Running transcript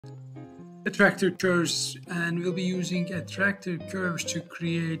attractor curves, and we'll be using attractor curves to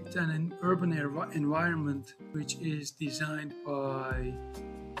create an urban environment which is designed by,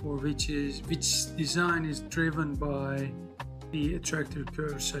 or which design is driven by the attractor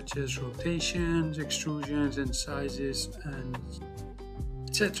curves such as rotations, extrusions, and sizes, and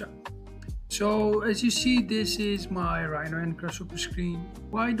etc. So as you see, this is my Rhino and Grasshopper screen.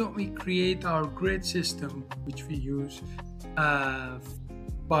 Why don't we create our grid system, which we use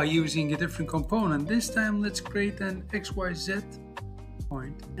by using a different component? This time let's create an XYZ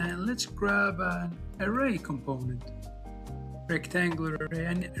point, and let's grab an array component, rectangular array.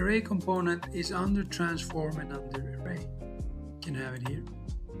 An array component is under transform and under array. You can have it here.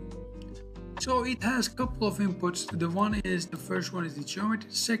 So it has a couple of inputs. The first one is the geometry,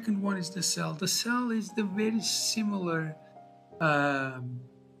 the second one is the cell. The cell is the very similar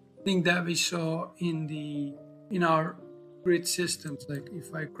thing that we saw in our grid systems. Like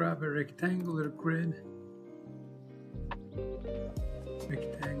if I grab a rectangular grid,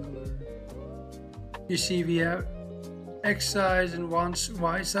 you see we have X size and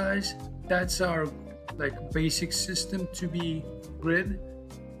Y size. That's our like basic system to be grid.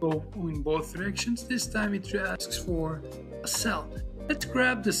 Go in both directions. This time it asks for a cell. Let's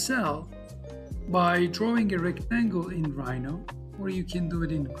grab the cell by drawing a rectangle in Rhino, or you can do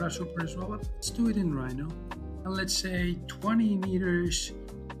it in Grasshopper as well, but let's do it in Rhino. And let's say 20 meters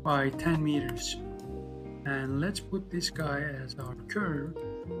by 10 meters. And let's put this guy as our curve,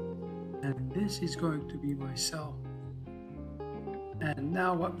 and this is going to be my cell. And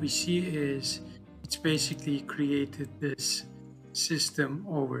now what we see is it's basically created this system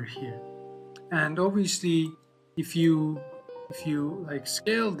over here. And obviously if you like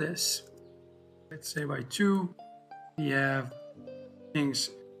scale this, let's say by 2, we have things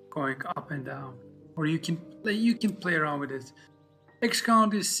going up and down, or you can play around with it. X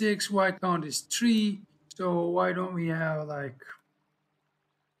count is 6, Y count is 3, so why don't we have like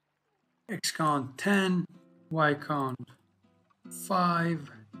X count 10, Y count 5,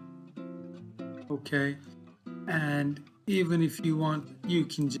 okay? And even if you want, you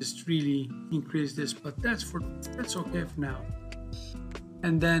can just really increase this, but that's okay for now.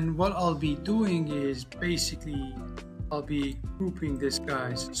 And then what I'll be doing is basically I'll be grouping these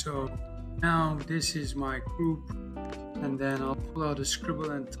guys. So now this is my group, and then I'll pull out a scribble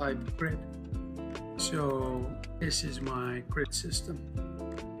and type grid. So this is my grid system.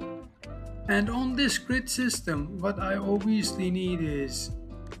 And on this grid system, what I obviously need is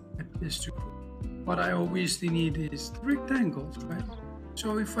the rectangles, right?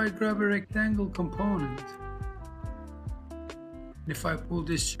 So if I grab a rectangle component, if I pull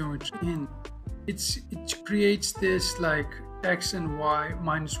this geometry in, it creates this like X and Y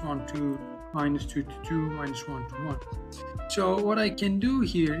 -1 to -2 to 2, -1 to 1. So what I can do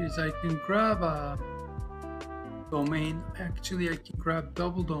here is I can grab a domain. Actually, I can grab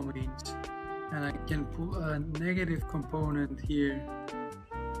double domains, and I can pull a negative component here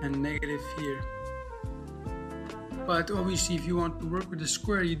and negative here. But obviously if you want to work with a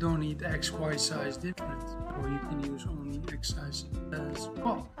square, you don't need X, Y size difference, or you can use only X size as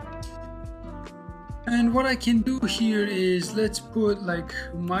well. And what I can do here is let's put like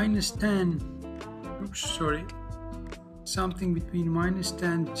 -10, oops, sorry, something between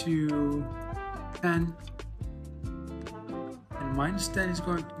 -10 to 10, and -10 is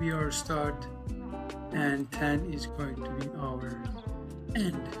going to be our start, and 10 is going to be our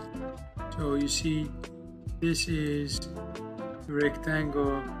end. So you see, this is the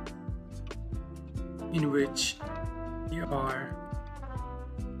rectangle in which we are.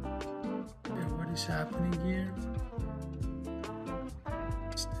 Okay, what is happening here?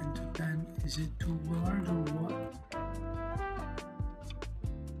 It's 10 to 10. Is it too large or what?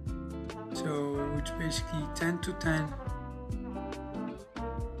 So it's basically 10 to 10.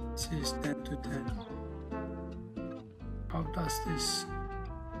 This is 10 to 10. How does this?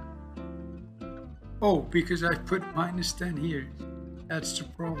 Oh, because I put -10 here. That's the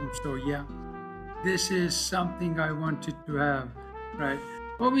problem. So yeah, this is something I wanted to have, right?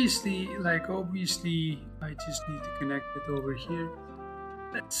 Obviously, I just need to connect it over here.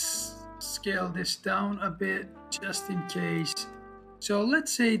 Let's scale this down a bit just in case. So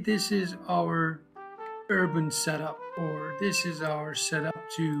let's say this is our urban setup, or this is our setup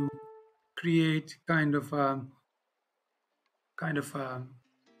to create kind of a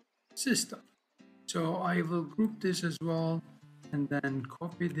system. So I will group this as well, and then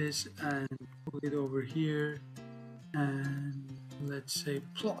copy this and put it over here, and let's say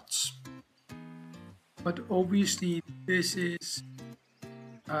plots. But obviously this is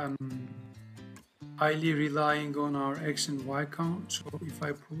highly relying on our X and Y count. So if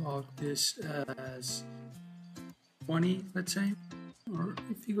I pull out this as 20, let's say, or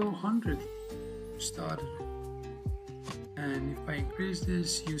if you go 100, started. And if I increase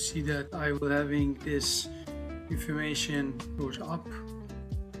this, you see that I will having this information goes up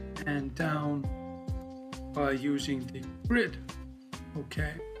and down by using the grid.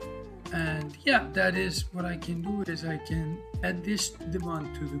 Okay, and yeah, that is what I can do is I can add this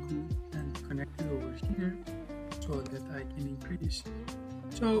demand to the group and connect it over here so that I can increase.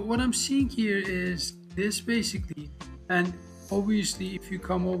 So what I'm seeing here is this basically, and obviously if you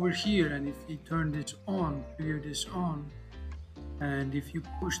come over here and if you turn this on, clear this on, and if you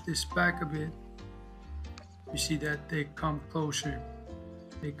push this back a bit, you see that they come closer,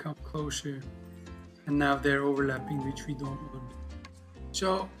 and now they're overlapping, which we don't want.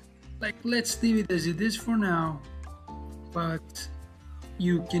 So like, let's leave it as it is for now, but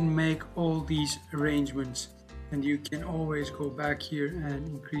you can make all these arrangements and you can always go back here and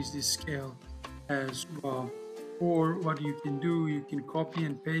increase this scale as well. Or what you can do, you can copy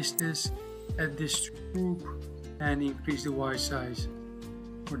and paste this, add this to group and increase the Y size,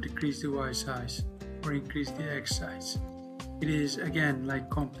 or decrease the Y size, or increase the X size. It is again like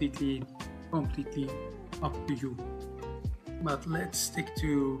completely up to you. But let's stick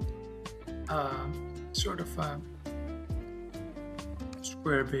to sort of a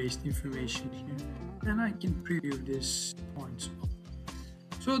square-based information here, and I can preview this points.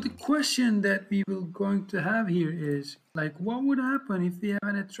 So the question that we will going to have here is like, what would happen if we have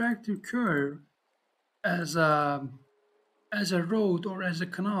an attractor curve as a road or as a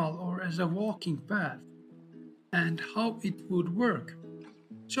canal or as a walking path, and how it would work.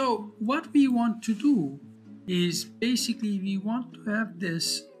 So what we want to do is basically we want to have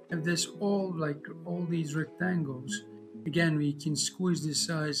this all like all these rectangles. Again, we can squeeze this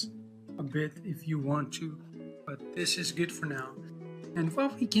size a bit if you want to, but this is good for now. And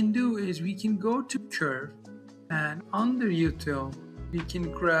what we can do is we can go to curve, and under util we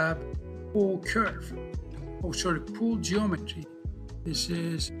can grab pull curve. Pull geometry. This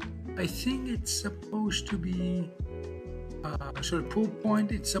is, I think it's supposed to be pull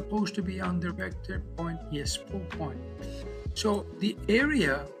point. It's supposed to be under vector point. Yes, pull point. So the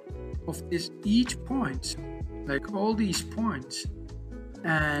area of this each point, like all these points,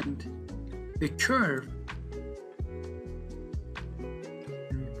 and the curve,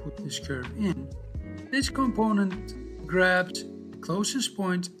 and we put this curve in, this component grabs the closest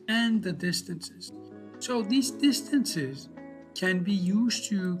points and the distances. So these distances can be used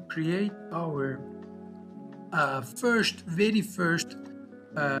to create our very first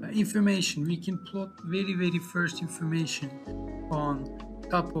information. We can plot very first information on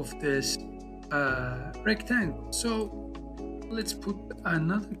top of this rectangle. So let's put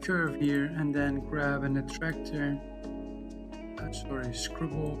another curve here and then grab an attractor,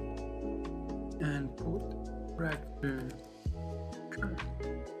 scribble, and put attractor curve.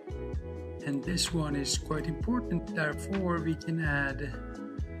 And this one is quite important, therefore we can add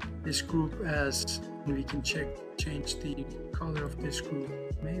this group as, and we can change the color of this group,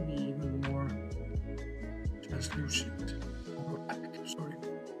 maybe even more translucent, opaque, sorry.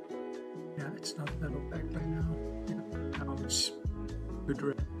 Yeah, it's not that opaque right now. Yeah, now it's good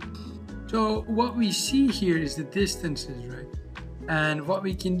red. So what we see here is the distances, right? And what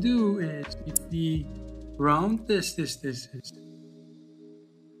we can do is if we round this distance,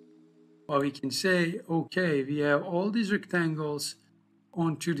 well, we can say, okay, we have all these rectangles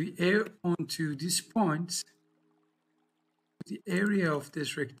onto these points. The area of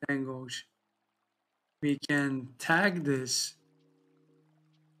this rectangles, we can tag this,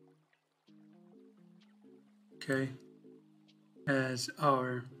 okay, as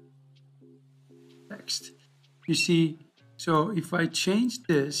our text. You see, so if I change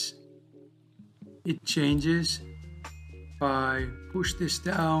this, it changes. If I push this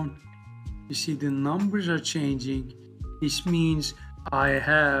down, you see the numbers are changing. This means I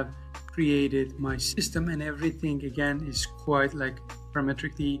have created my system, and everything again is quite like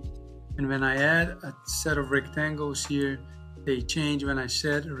parametrically. And when I add a set of rectangles here, they change. When I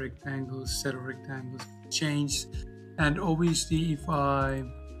set a set of rectangles change. And obviously if I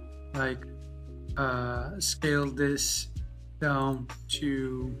like scale this down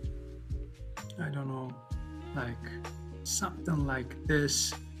to, I don't know, like something like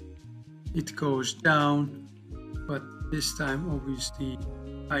this, it goes down. But this time obviously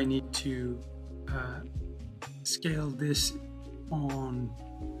I need to scale this on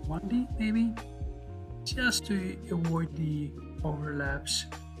 1D maybe, just to avoid the overlaps.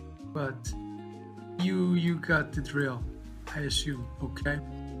 But you got the drill, I assume. Okay,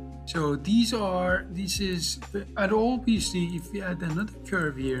 So this is, and obviously if we add another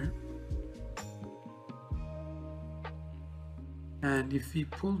curve here, and if we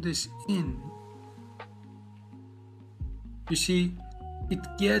pull this in, you see it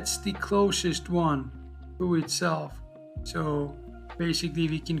gets the closest one to itself. So basically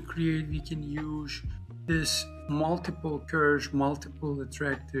we can use this multiple curves, multiple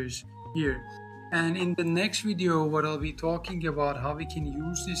attractors here. And in the next video, what I'll be talking about how we can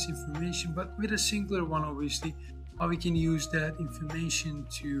use this information, but with a singular one obviously, how we can use that information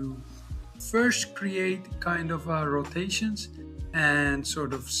to first create kind of rotations and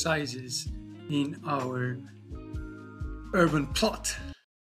sort of sizes in our urban plot.